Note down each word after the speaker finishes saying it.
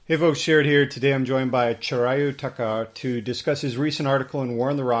Hey folks, Jared here. Today I'm joined by Chirayu Taka to discuss his recent article in War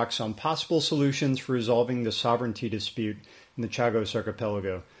on the Rocks on possible solutions for resolving the sovereignty dispute in the Chagos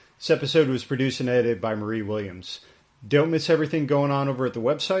Archipelago. This episode was produced and edited by Marie Williams. Don't miss everything going on over at the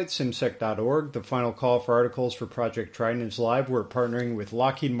website, simsec.org. The final call for articles for Project Trident is live. We're partnering with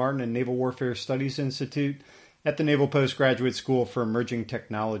Lockheed Martin and Naval Warfare Studies Institute at the Naval Postgraduate School for Emerging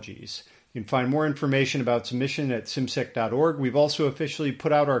Technologies. You can find more information about submission at simsec.org. We've also officially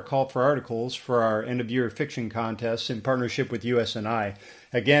put out our call for articles for our end-of-year fiction contest in partnership with USNI.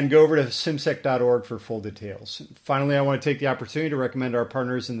 Again, go over to simsec.org for full details. Finally, I want to take the opportunity to recommend our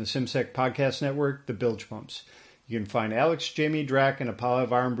partners in the Simsec podcast network, the Bilge Pumps. You can find Alex, Jamie, Drac, and Apollo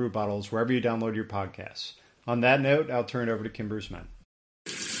of Iron Brew bottles wherever you download your podcasts. On that note, I'll turn it over to Kim Bruceman.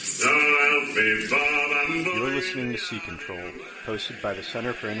 You're listening to Sea Control, hosted by the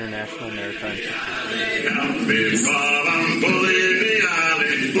Center for International Maritime Security.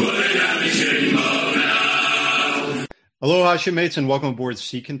 Aloha, shipmates, and welcome aboard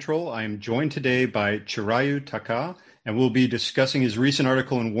Sea Control. I am joined today by Chirayu Taka, and we'll be discussing his recent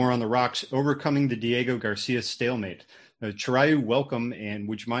article in War on the Rocks, Overcoming the Diego Garcia Stalemate. Chirayu, welcome, and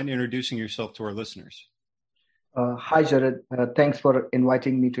would you mind introducing yourself to our listeners? Hi, Jared. Thanks for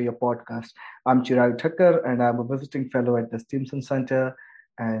inviting me to your podcast. I'm Chirayu Thakkar, and I'm a visiting fellow at the Stimson Center,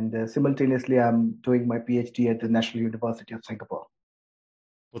 and simultaneously, I'm doing my PhD at the National University of Singapore.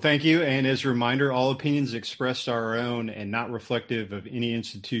 Well, thank you. And as a reminder, all opinions expressed are our own and not reflective of any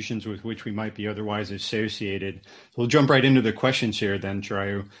institutions with which we might be otherwise associated. So we'll jump right into the questions here then,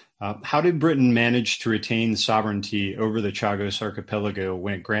 Chirayu. How did Britain manage to retain sovereignty over the Chagos Archipelago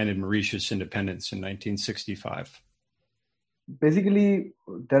when it granted Mauritius independence in 1965? Basically,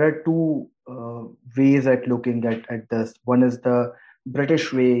 there are two ways at looking at this. One is the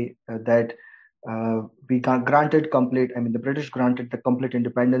British way that we granted complete, the British granted the complete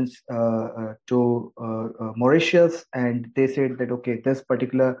independence to Mauritius, and they said that, okay, this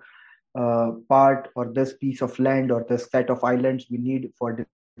particular part or this piece of land or this set of islands we need for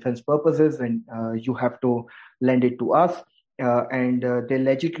defense purposes, and you have to lend it to us. And they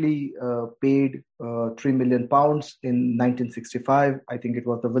allegedly paid £3 million in 1965. I think it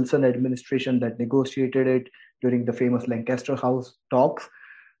was the Wilson administration that negotiated it during the famous Lancaster House talks.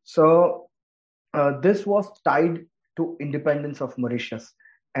 So this was tied to independence of Mauritius.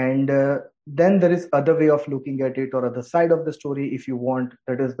 And then there is other way of looking at it, or other side of the story, if you want.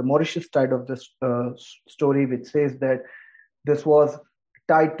 That is the Mauritius side of this story, which says that this was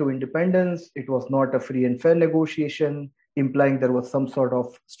tied to independence. It was not a free and fair negotiation, implying there was some sort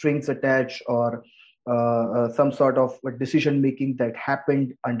of strings attached or some sort of decision-making that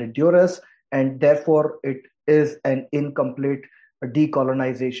happened under duress. And therefore, it is an incomplete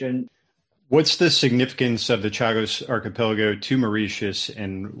decolonization. What's the significance of the Chagos Archipelago to Mauritius,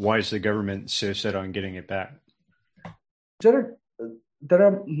 and why is the government so set on getting it back? Jared, there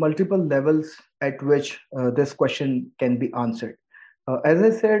are multiple levels at which this question can be answered. As I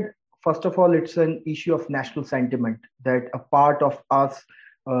said, first of all, it's an issue of national sentiment that a part of us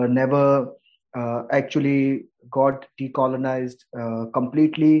never actually got decolonized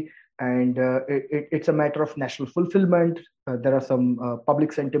completely. And it's a matter of national fulfillment. There are some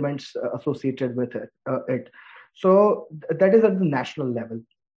public sentiments associated with it. So that is at the national level.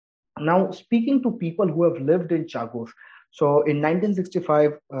 Now, speaking to people who have lived in Chagos, so in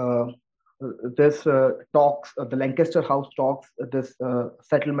 1965, this talks, the Lancaster House talks, this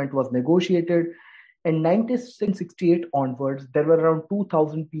settlement was negotiated. In 1968 onwards, there were around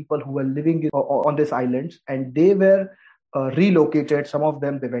 2,000 people who were living on these islands, and they were relocated. Some of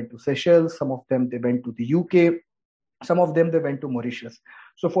them, they went to Seychelles. Some of them, they went to the UK. Some of them, they went to Mauritius.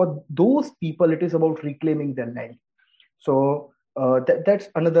 So for those people, it is about reclaiming their land. So that's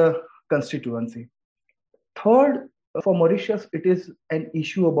another constituency. Third, for Mauritius, it is an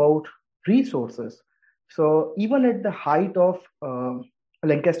issue about resources. So even at the height of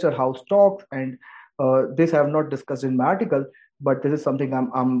Lancaster House talks, and this I have not discussed in my article, but this is something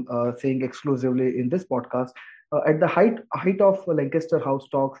I'm saying exclusively in this podcast. At the height of Lancaster House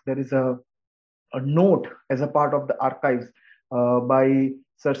talks, there is a note as a part of the archives by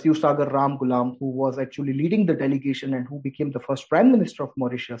Sir Sivasagar Ramgoolam, who was actually leading the delegation and who became the first Prime Minister of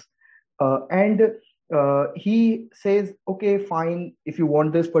Mauritius. And he says, okay, fine, if you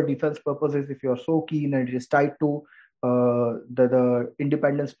want this for defense purposes, if you're so keen and it is tied to the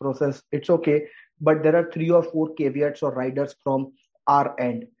independence process, it's okay. But there are 3 or 4 caveats or riders from our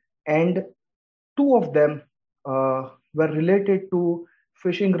end. And 2 of them were related to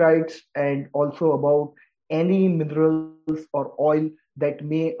fishing rights and also about any minerals or oil that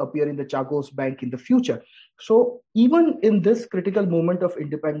may appear in the Chagos Bank in the future. So even in this critical moment of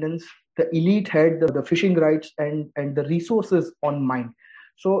independence, the elite had the fishing rights and the resources on mind.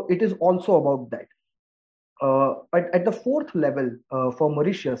 So it is also about that. At the fourth level for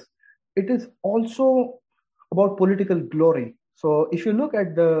Mauritius, it is also about political glory. So if you look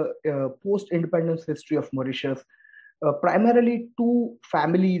at the post-independence history of Mauritius, primarily two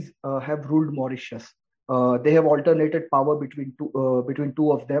families have ruled Mauritius. They have alternated power between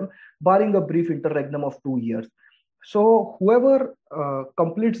two of them, barring a brief interregnum of 2 years. So whoever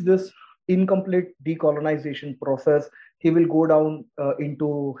completes this incomplete decolonization process, he will go down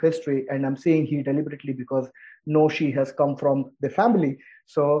into history. And I'm saying he deliberately because no, she has come from the family.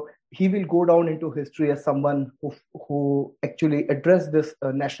 So he will go down into history as someone who actually addressed this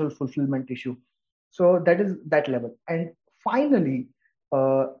national fulfillment issue. So that is that level. And finally,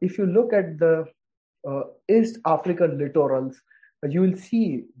 if you look at the East African littorals, you will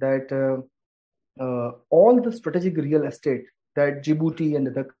see that all the strategic real estate that Djibouti and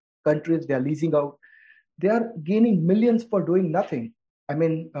the countries they are leasing out, they are gaining millions for doing nothing. I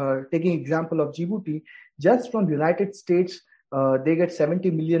mean, taking example of Djibouti, just from United States, they get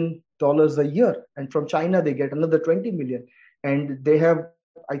 $70 million a year, and from China they get another 20 million, and they have,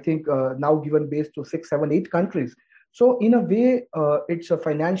 I think, now given base to 6, 7, 8 countries. So in a way, it's a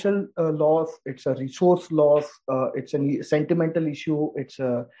financial loss, it's a resource loss, it's a sentimental issue, it's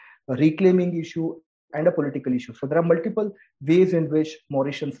a reclaiming issue, and a political issue. So there are multiple ways in which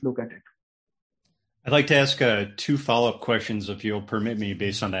Mauritians look at it. I'd like to ask two follow-up questions, if you'll permit me,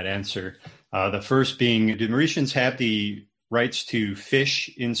 based on that answer. The first being, do Mauritians have the rights to fish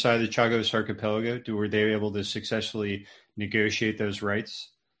inside the Chagos Archipelago? Were they able to successfully negotiate those rights?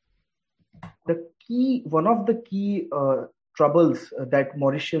 One of the key troubles that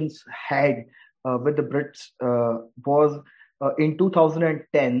Mauritians had with the Brits was in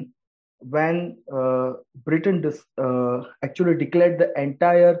 2010, when Britain actually declared the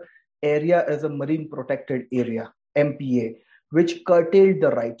entire area as a marine protected area, MPA, which curtailed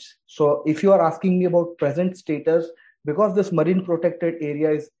the rights. So if you are asking me about present status, because this marine protected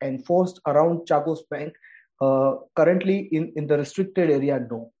area is enforced around Chagos Bank, currently in the restricted area,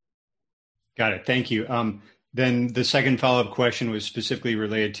 no. Got it. Thank you. Then the second follow-up question was specifically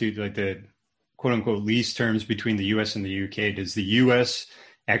related to like the quote unquote lease terms between the US and the UK. Does the US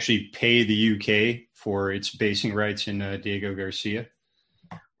actually pay the UK for its basing rights in Diego Garcia?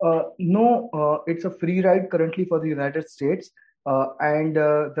 No, it's a free ride currently for the United States. And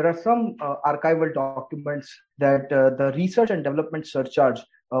there are some archival documents that the research and development surcharge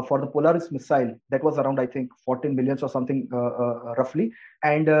for the Polaris missile, that was around, I think, 14 millions or something roughly.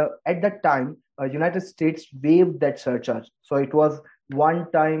 And at that time, United States waived that surcharge. So it was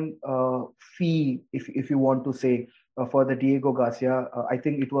one-time fee, if you want to say, for the Diego Garcia. I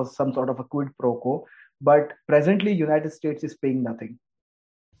think it was some sort of a quid pro quo. But presently, United States is paying nothing.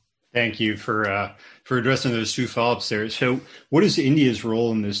 Thank you for addressing those two follow-ups there. So what is India's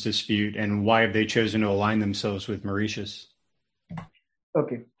role in this dispute, and why have they chosen to align themselves with Mauritius?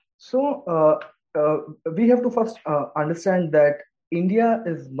 Okay. So we have to first understand that India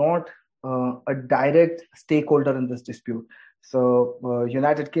is not a direct stakeholder in this dispute. So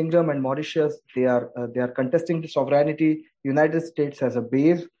United Kingdom and Mauritius, they are contesting the sovereignty. United States has a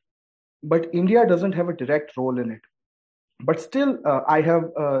base, but India doesn't have a direct role in it. But still, I have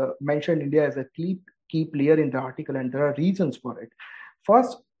mentioned India as a key player in the article, and there are reasons for it.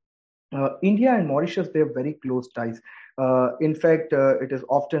 First, India and Mauritius, they have very close ties. In fact, it is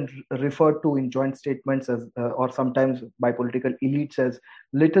often referred to in joint statements as, or sometimes by political elites as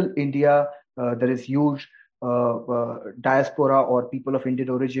Little India. There is huge diaspora or people of Indian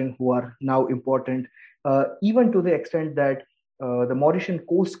origin who are now important, even to the extent that the Mauritian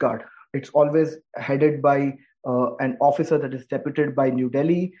Coast Guard, it's always headed by an officer that is deputed by New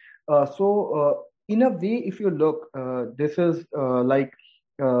Delhi. So in a way, if you look, this is like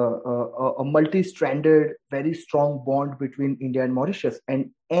a multi-stranded, very strong bond between India and Mauritius.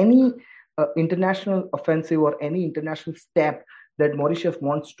 And any international offensive or any international step that Mauritius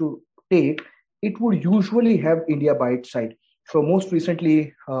wants to take, it would usually have India by its side. So most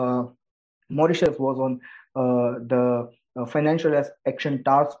recently, Mauritius was on the Financial Action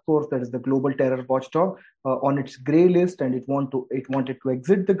Task Force, that is the global terror watchdog, on its grey list, and it wanted to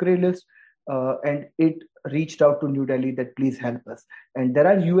exit the grey list, and it reached out to New Delhi that please help us. And there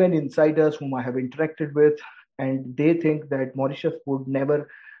are UN insiders whom I have interacted with, and they think that Mauritius would never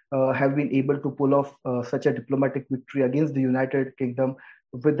have been able to pull off such a diplomatic victory against the United Kingdom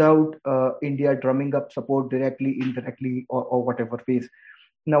without India drumming up support directly, indirectly, or whatever ways.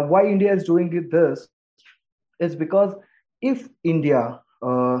 Now, why India is doing this is because if India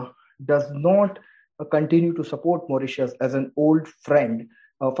does not continue to support Mauritius as an old friend,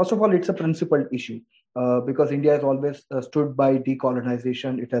 first of all, it's a principled issue. Because India has always stood by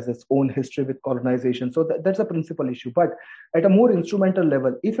decolonization. It has its own history with colonization. So that's a principal issue. But at a more instrumental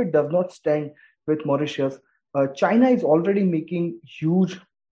level, if it does not stand with Mauritius, China is already making huge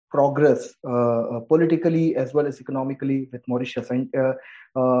progress politically as well as economically with Mauritius. And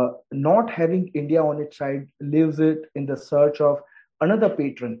not having India on its side leaves it in the search of another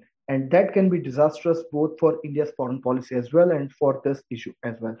patron. And that can be disastrous both for India's foreign policy as well and for this issue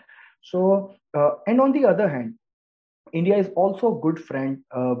as well. So, and on the other hand, India is also a good friend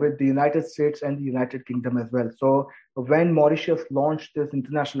with the United States and the United Kingdom as well. So, when Mauritius launched this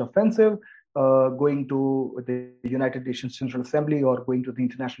international offensive, going to the United Nations General Assembly or going to the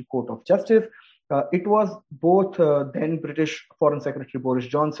International Court of Justice, it was both then British Foreign Secretary Boris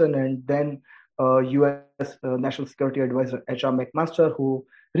Johnson and then US National Security Advisor H.R. McMaster who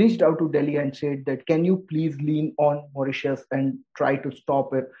reached out to Delhi and said that can you please lean on Mauritius and try to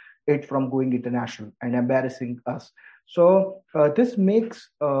stop it from going international and embarrassing us. So this makes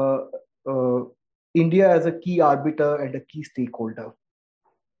India as a key arbiter and a key stakeholder.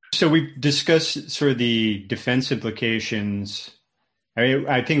 So we've discussed sort of the defense implications.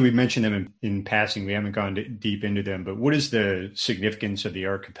 I think we mentioned them in passing. We haven't gone deep into them, but what is the significance of the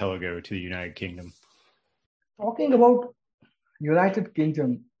archipelago to the United Kingdom? Talking about United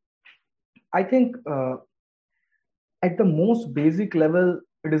Kingdom, I think at the most basic level,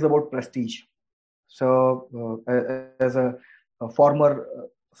 it is about prestige. So, as a former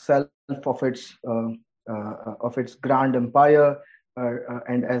self of its grand empire,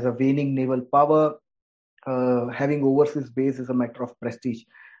 and as a waning naval power, having overseas base is a matter of prestige.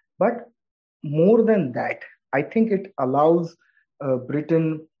 But more than that, I think it allows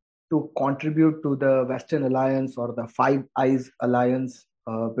Britain to contribute to the Western Alliance or the Five Eyes Alliance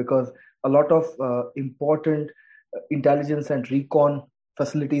because a lot of important intelligence and recon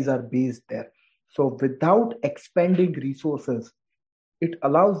facilities are based there. So without expending resources, it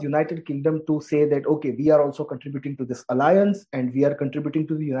allows United Kingdom to say that, okay, we are also contributing to this alliance and we are contributing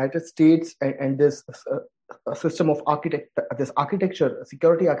to the United States and this system of architecture,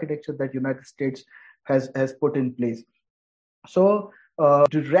 security architecture that United States has put in place. So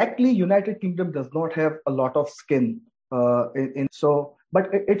directly, United Kingdom does not have a lot of skin but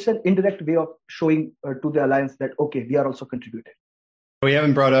it's an indirect way of showing to the alliance that, okay, we are also contributing. We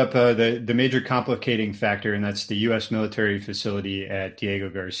haven't brought up the major complicating factor, and that's the U.S. military facility at Diego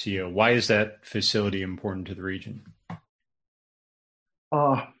Garcia. Why is that facility important to the region?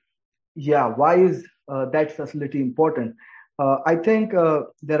 Why is that facility important? I think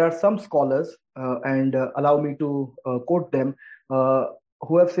there are some scholars, and allow me to quote them,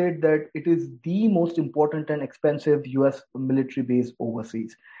 who have said that it is the most important and expensive U.S. military base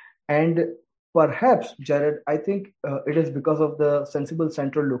overseas. And perhaps, Jared, I think it is because of the sensible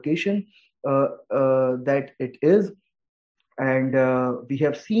central location that it is. And we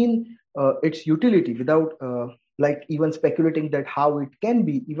have seen its utility without even speculating that how it can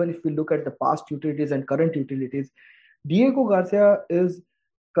be. Even if we look at the past utilities and current utilities, Diego Garcia is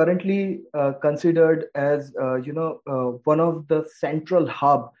currently considered as one of the central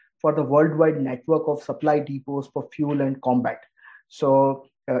hub for the worldwide network of supply depots for fuel and combat. So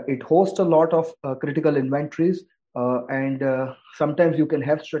it hosts a lot of critical inventories, and sometimes you can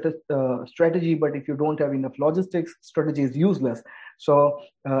have strategy, but if you don't have enough logistics, strategy is useless. So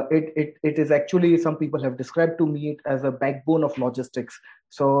it is actually, some people have described to me it as a backbone of logistics.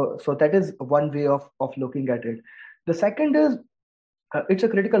 So that is one way of looking at it. The second is it's a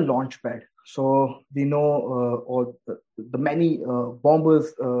critical launch pad. So we know all the many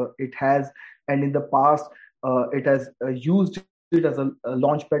bombers it has, and in the past it has used it as a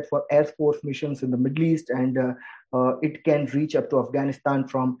launch pad for Air Force missions in the Middle East, and it can reach up to Afghanistan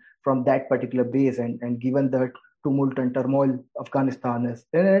from that particular base. And given the tumult and turmoil Afghanistan is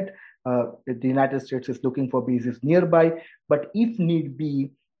in it, the United States is looking for bases nearby. But if need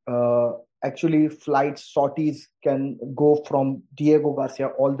be, actually flight sorties can go from Diego Garcia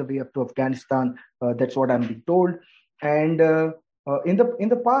all the way up to Afghanistan. That's what I'm being told. And in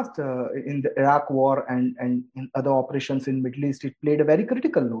the past, in the Iraq War and in other operations in Middle East, it played a very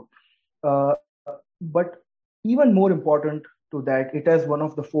critical role. But even more important to that, it has one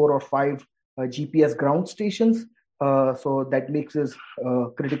of the 4 or 5 GPS ground stations. So that makes it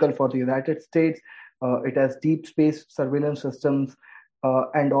critical for the United States. It has deep space surveillance systems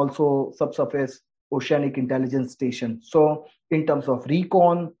and also subsurface oceanic intelligence station. So in terms of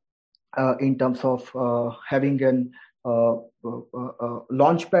recon, in terms of having an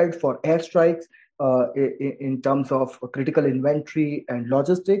launch pad for airstrikes, in terms of critical inventory and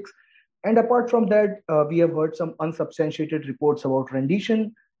logistics. And apart from that, we have heard some unsubstantiated reports about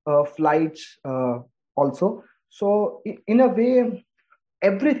rendition flights also. So in a way,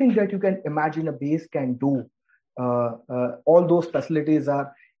 everything that you can imagine a base can do, all those facilities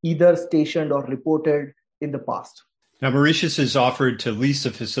are either stationed or reported in the past. Now, Mauritius has offered to lease the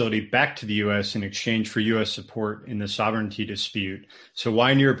facility back to the U.S. in exchange for U.S. support in the sovereignty dispute. So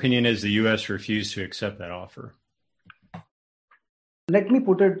why, in your opinion, has the U.S. refused to accept that offer? Let me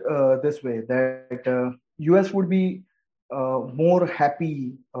put it this way, that U.S. would be more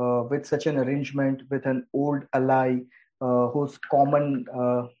happy with such an arrangement with an old ally whose common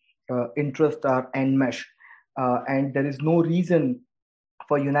interests are enmeshed. And there is no reason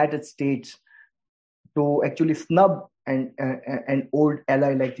for United States to actually snub an old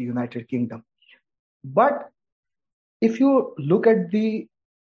ally like the United Kingdom. But if you look at the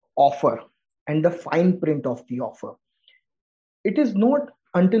offer and the fine print of the offer, it is not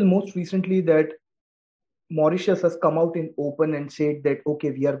until most recently that Mauritius has come out in open and said that,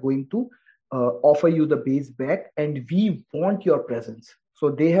 okay, we are going to offer you the base back and we want your presence. So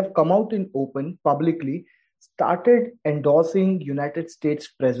they have come out in open publicly, started endorsing United States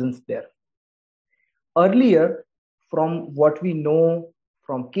presence there. Earlier, from what we know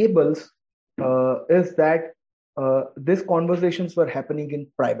from cables, is that these conversations were happening in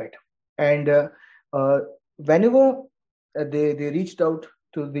private. And whenever they reached out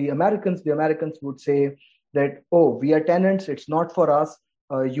to the Americans would say that, oh, we are tenants, it's not for us,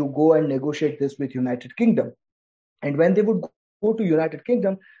 you go and negotiate this with United Kingdom. And when they would go to United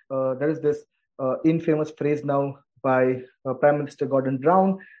Kingdom, there is this infamous phrase now by Prime Minister Gordon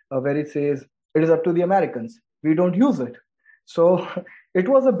Brown, where he says, it is up to the Americans. We don't use it. So it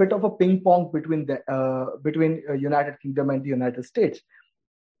was a bit of a ping pong between United Kingdom and the United States.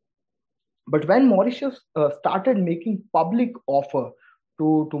 But when Mauritius started making public offer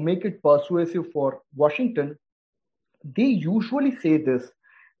to make it persuasive for Washington, they usually say this,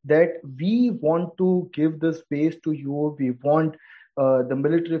 that we want to give this base to you. We want the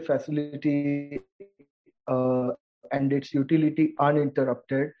military facility and its utility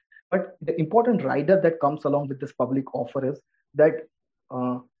uninterrupted. But the important rider that comes along with this public offer is that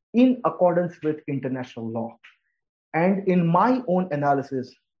in accordance with international law. And in my own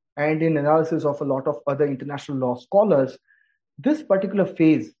analysis, and in analysis of a lot of other international law scholars, this particular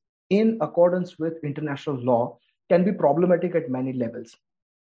phase, in accordance with international law, can be problematic at many levels.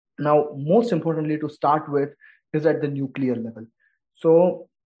 Now, most importantly, to start with, is at the nuclear level. So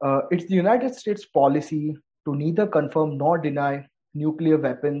it's the United States policy to neither confirm nor deny nuclear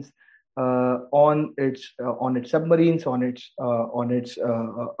weapons on its submarines, on its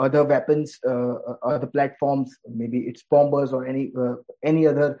other weapons, other platforms, maybe its bombers or any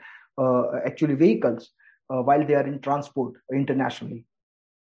other actually vehicles while they are in transport internationally.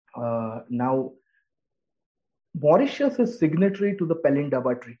 Now, Mauritius is signatory to the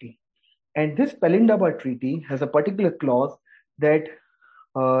Pelindaba Treaty, and this Pelindaba Treaty has a particular clause that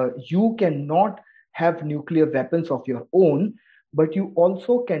you cannot have nuclear weapons of your own, but you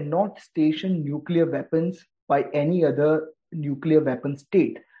also cannot station nuclear weapons by any other nuclear weapon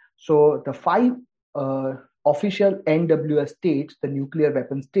state. So the 5 official NWS states, the nuclear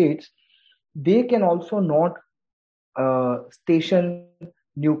weapon states, they can also not station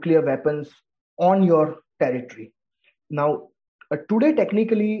nuclear weapons on your territory. Now, today,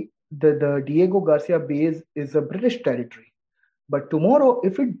 technically, the Diego Garcia base is a British territory. But tomorrow,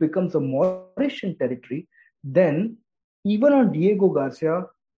 if it becomes a Mauritian territory, then even on Diego Garcia,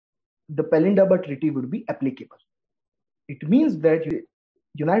 the Pelindaba Treaty would be applicable. It means that the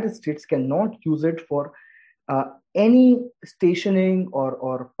United States cannot use it for any stationing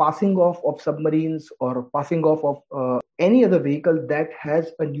or passing off of submarines or passing off of any other vehicle that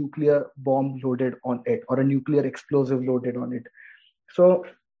has a nuclear bomb loaded on it or a nuclear explosive loaded on it. So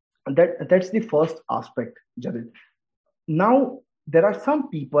that's the first aspect, Jared. Now, there are some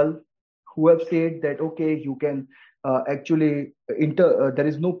people who have said that, okay, you can actually there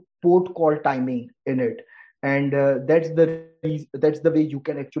is no port call timing in it. And that's the way you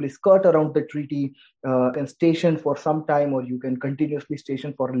can actually skirt around the treaty and station for some time, or you can continuously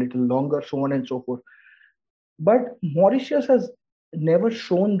station for a little longer, so on and so forth. But Mauritius has never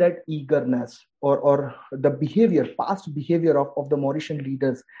shown that eagerness, or the past behavior of the Mauritian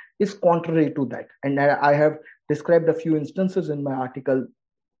leaders is contrary to that. And I have described a few instances in my article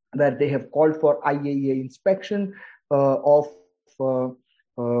where they have called for IAEA inspection of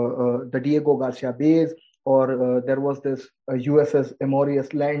the Diego Garcia base, or there was this USS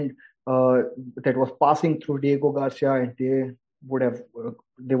Amorius Land that was passing through Diego Garcia, and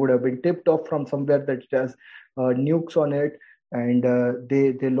they would have been tipped off from somewhere that it has nukes on it, and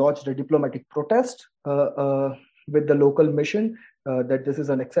they lodged a diplomatic protest with the local mission that this is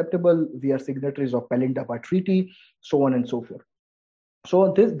unacceptable. We are signatories of Pelindaba Treaty, so on and so forth.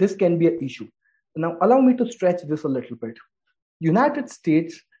 So this can be an issue. Now, allow me to stretch this a little bit. United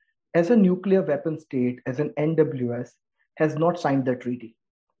States, as a nuclear weapon state, as an NWS, has not signed the treaty.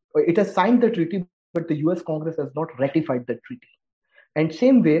 It has signed the treaty, but the US Congress has not ratified the treaty. And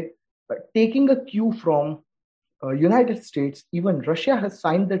same way, taking a cue from United States, even Russia has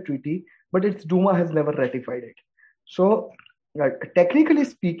signed the treaty, but its Duma has never ratified it. So, technically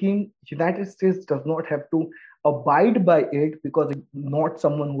speaking, United States does not have to abide by it because it's not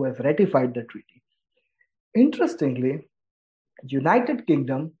someone who has ratified the treaty. Interestingly, United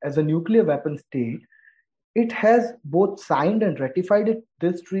Kingdom, as a nuclear weapon state, it has both signed and ratified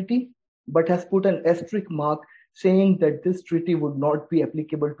this treaty, but has put an asterisk mark saying that this treaty would not be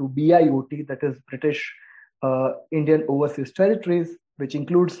applicable to BIOT, that is British Indian Overseas Territories, which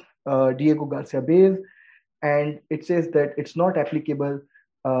includes Diego Garcia Bays, and it says that it's not applicable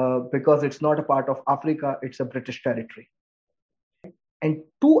because it's not a part of Africa, it's a British territory. And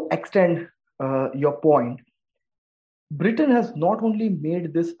to extend your point, Britain has not only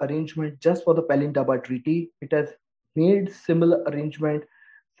made this arrangement just for the Pelindaba Treaty, it has made similar arrangement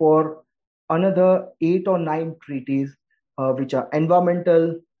for another 8 or 9 treaties, which are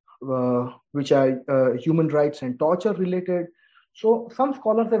environmental, which are human rights and torture related. So some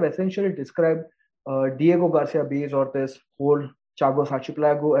scholars have essentially described Diego Garcia Bays or this whole Chagos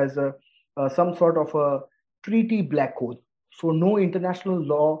Archipelago as some sort of a treaty black hole. So no international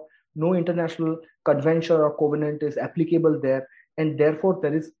law, no international convention or covenant is applicable there, and therefore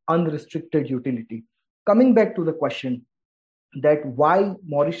there is unrestricted utility. Coming back to the question that why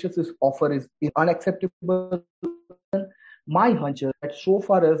Mauritius's offer is unacceptable, my hunch is that so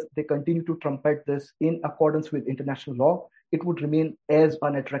far as they continue to trumpet this in accordance with international law, it would remain as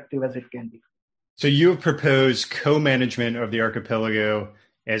unattractive as it can be. So you have proposed co-management of the archipelago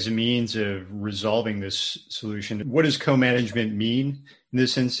as a means of resolving this solution. What does co-management mean in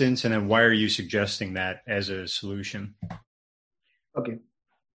this instance, and then why are you suggesting that as a solution? Okay.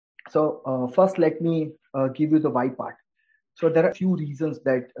 So first, let me give you the why part. So there are a few reasons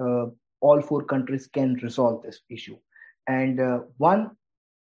that all 4 countries can resolve this issue. And one,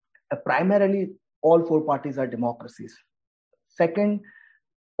 primarily, all 4 parties are democracies. Second,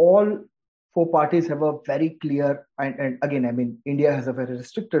 all 4 parties have a very clear, and again, I mean, India has a very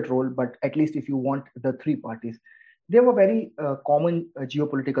restricted role, but at least if you want the 3 parties, they have a very common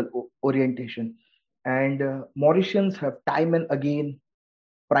geopolitical orientation. And Mauritians have time and again,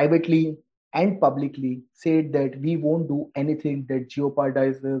 privately and publicly, said that we won't do anything that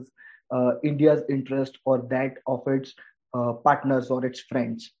jeopardizes India's interest or that of its partners or its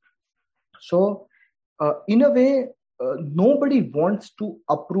friends. So, in a way, nobody wants to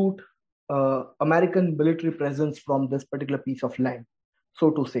uproot American military presence from this particular piece of land,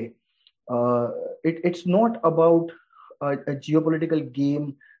 so to say. It's not about a geopolitical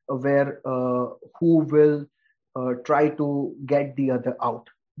game where who will try to get the other out.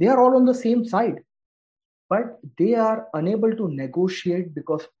 They are all on the same side, but they are unable to negotiate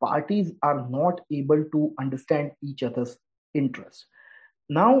because parties are not able to understand each other's interests.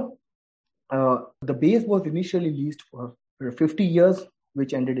 Now, the base was initially leased for 50 years,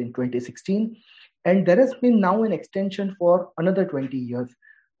 which ended in 2016. And there has been now an extension for another 20 years.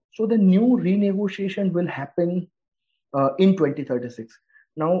 So the new renegotiation will happen in 2036.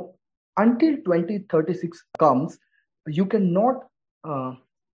 Now, until 2036 comes, you cannot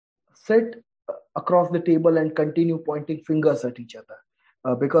sit across the table and continue pointing fingers at each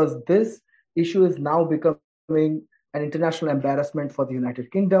other because this issue is now becoming an international embarrassment for the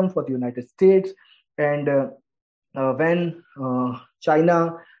United Kingdom, for the United States. And when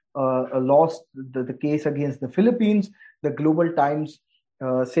China lost the case against the Philippines, the Global Times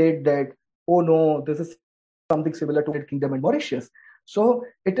said that, oh no, this is something similar to the United Kingdom and Mauritius. So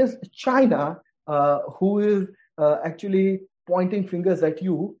it is China who is actually pointing fingers at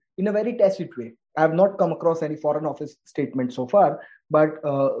you in a very tacit way. I have not come across any Foreign Office statement so far, but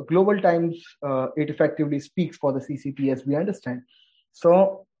Global Times, it effectively speaks for the CCP as we understand.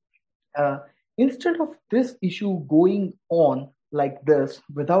 So instead of this issue going on like this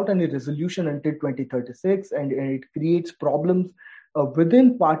without any resolution until 2036, and it creates problems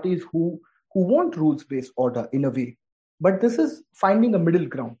within parties who want rules-based order in a way. But this is finding a middle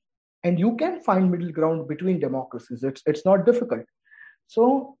ground. And you can find middle ground between democracies. It's not difficult.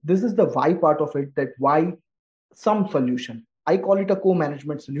 So this is the why part of it, that why some solution. I call it a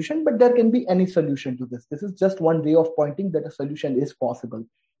co-management solution, but there can be any solution to this. This is just one way of pointing that a solution is possible.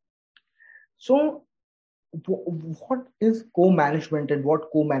 So what is co-management and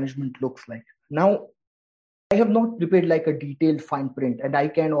what co-management looks like? Now, I have not prepared like a detailed fine print, and I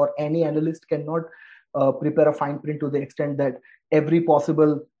can, or any analyst cannot prepare a fine print to the extent that every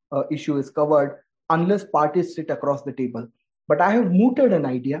possible issue is covered unless parties sit across the table. But I have mooted an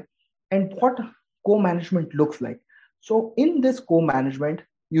idea and what co-management looks like. So in this co-management,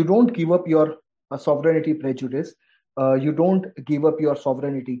 you don't give up your sovereignty prejudice, you don't give up your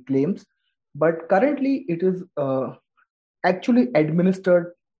sovereignty claims, but currently it is actually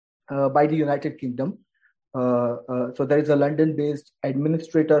administered by the United Kingdom. So there is a London-based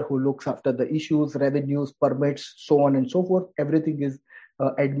administrator who looks after the issues, revenues, permits, so on and so forth. Everything is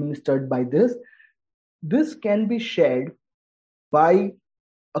administered by this. This can be shared by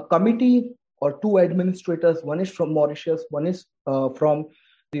a committee or two administrators. One is from Mauritius, one is from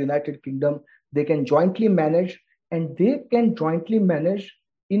the United Kingdom. They can jointly manage, and they can jointly manage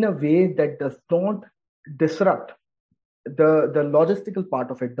in a way that does not disrupt the logistical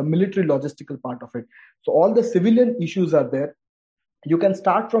part of it, the military logistical part of it. So all the civilian issues are there. You can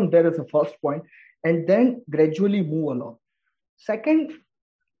start from there as a first point and then gradually move along. Second,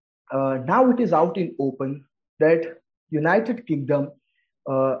 now it is out in open that United Kingdom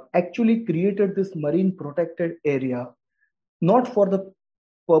actually created this marine protected area, not for the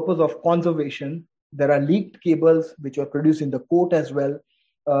purpose of conservation. There are leaked cables which are produced in the court as well.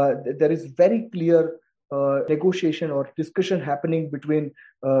 There is very clear negotiation or discussion happening between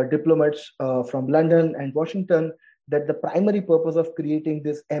diplomats from London and Washington that the primary purpose of creating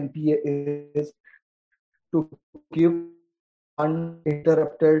this MPA is to give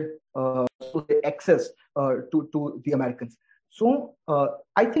uninterrupted access to the Americans. So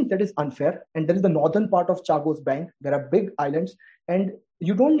I think that is unfair. And there is the northern part of Chagos Bank. There are big islands, and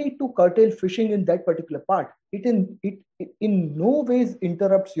you don't need to curtail fishing in that particular part. It in no ways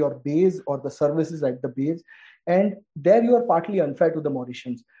interrupts your base or the services at the base. And there you are partly unfair to the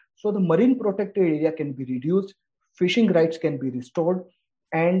Mauritians. So the marine protected area can be reduced, fishing rights can be restored,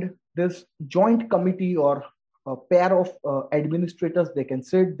 and this joint committee or a pair of administrators, they can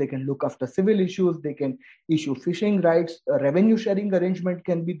sit, they can look after civil issues, they can issue fishing rights, a revenue sharing arrangement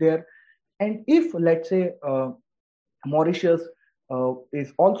can be there. And if, let's say, Mauritius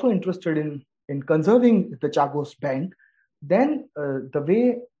is also interested in conserving the Chagos Bank, then the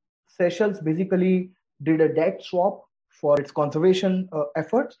way Seychelles basically did a debt swap for its conservation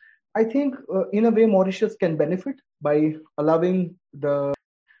efforts, I think in a way Mauritius can benefit by allowing the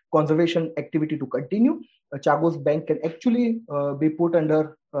conservation activity to continue. Chagos Bank can actually be put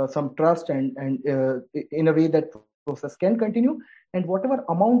under some trust and in a way that process can continue. And whatever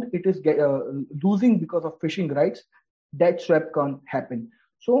amount it is losing because of fishing rights, debt swap can happen.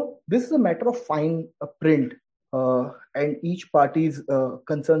 So this is a matter of fine print and each party's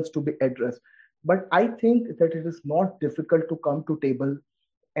concerns to be addressed. But I think that it is not difficult to come to table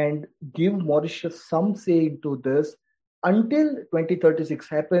and give Mauritius some say into this until 2036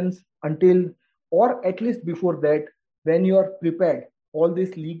 happens, or at least before that, when you are prepared, all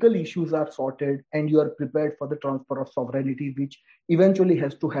these legal issues are sorted and you are prepared for the transfer of sovereignty, which eventually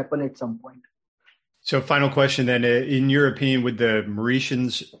has to happen at some point. So final question then, in your opinion, would the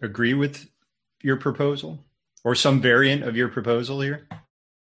Mauritians agree with your proposal or some variant of your proposal here?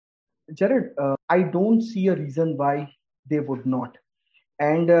 Jared, I don't see a reason why they would not.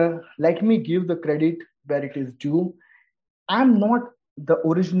 And let me give the credit where it is due. I'm not the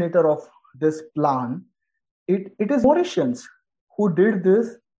originator of this plan. It is Mauritians who did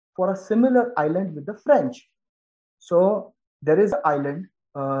this for a similar island with the French. So there is an island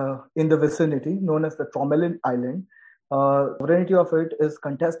in the vicinity known as the Tromelin Island. Sovereignty of it is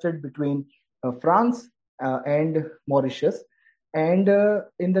contested between France and Mauritius. And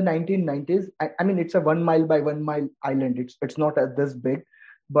in the 1990s, I mean, it's a 1 mile by 1 mile island. It's not this big,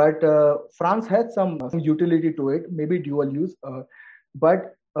 but France had some utility to it, maybe dual use,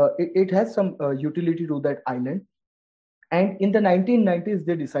 but it has some utility to that island. And in the 1990s,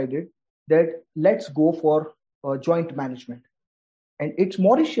 they decided that let's go for joint management. And it's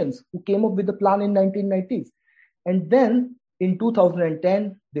Mauritians who came up with the plan in 1990s. And then in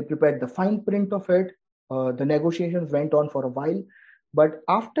 2010, they prepared the fine print of it. The negotiations went on for a while. But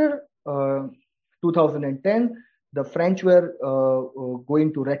after 2010, the French were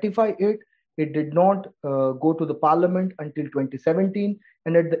going to ratify it. It did not go to the parliament until 2017.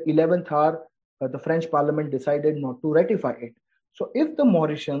 And at the 11th hour, the French parliament decided not to ratify it. So if the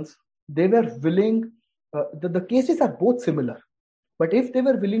Mauritians, they were willing, the cases are both similar. But if they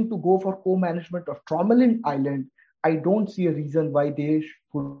were willing to go for co-management of Tromelin Island I don't see a reason why they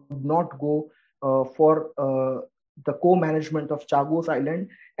would not go for the co-management of Chagos Island.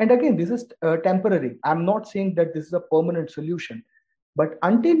 And again, this is temporary. I'm not saying that this is a permanent solution. But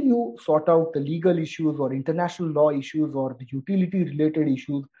until you sort out the legal issues or international law issues or the utility related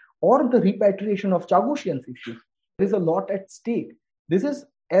issues or the repatriation of Chagosians issues, there is a lot at stake. This is,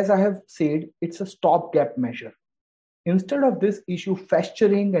 as I have said, it's a stopgap measure. Instead of this issue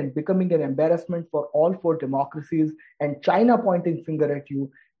festering and becoming an embarrassment for all four democracies and China pointing finger at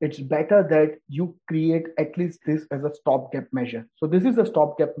you, it's better that you create at least this as a stopgap measure. So this is a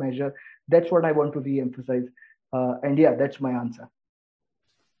stopgap measure. That's what I want to re-emphasize. And yeah, that's my answer.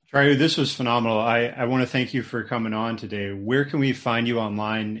 Chirayu, this was phenomenal. I want to thank you for coming on today. Where can we find you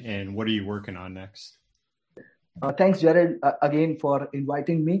online and what are you working on next? Thanks, Jared, again for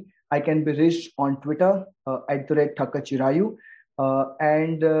inviting me. I can be reached on Twitter @ThakkerChirayu.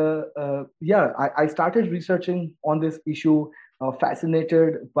 I started researching on this issue,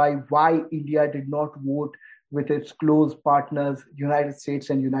 fascinated by why India did not vote with its close partners, United States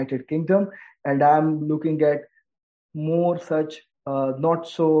and United Kingdom. And I'm looking at more such not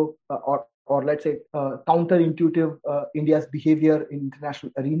so, or let's say, counterintuitive India's behavior in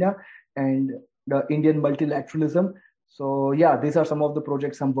international arena and the Indian multilateralism. So yeah, these are some of the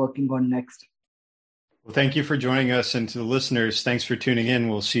projects I'm working on next. Well, thank you for joining us, and to the listeners, thanks for tuning in.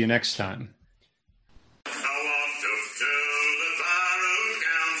 We'll see you next time.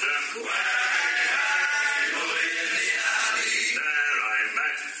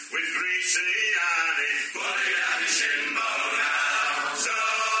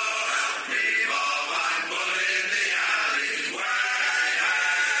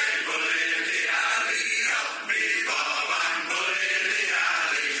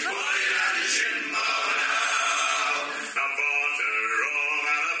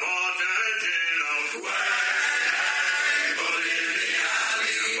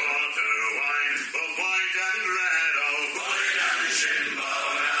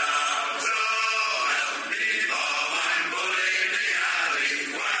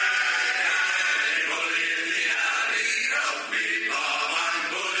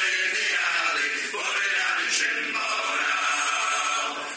 Shimba.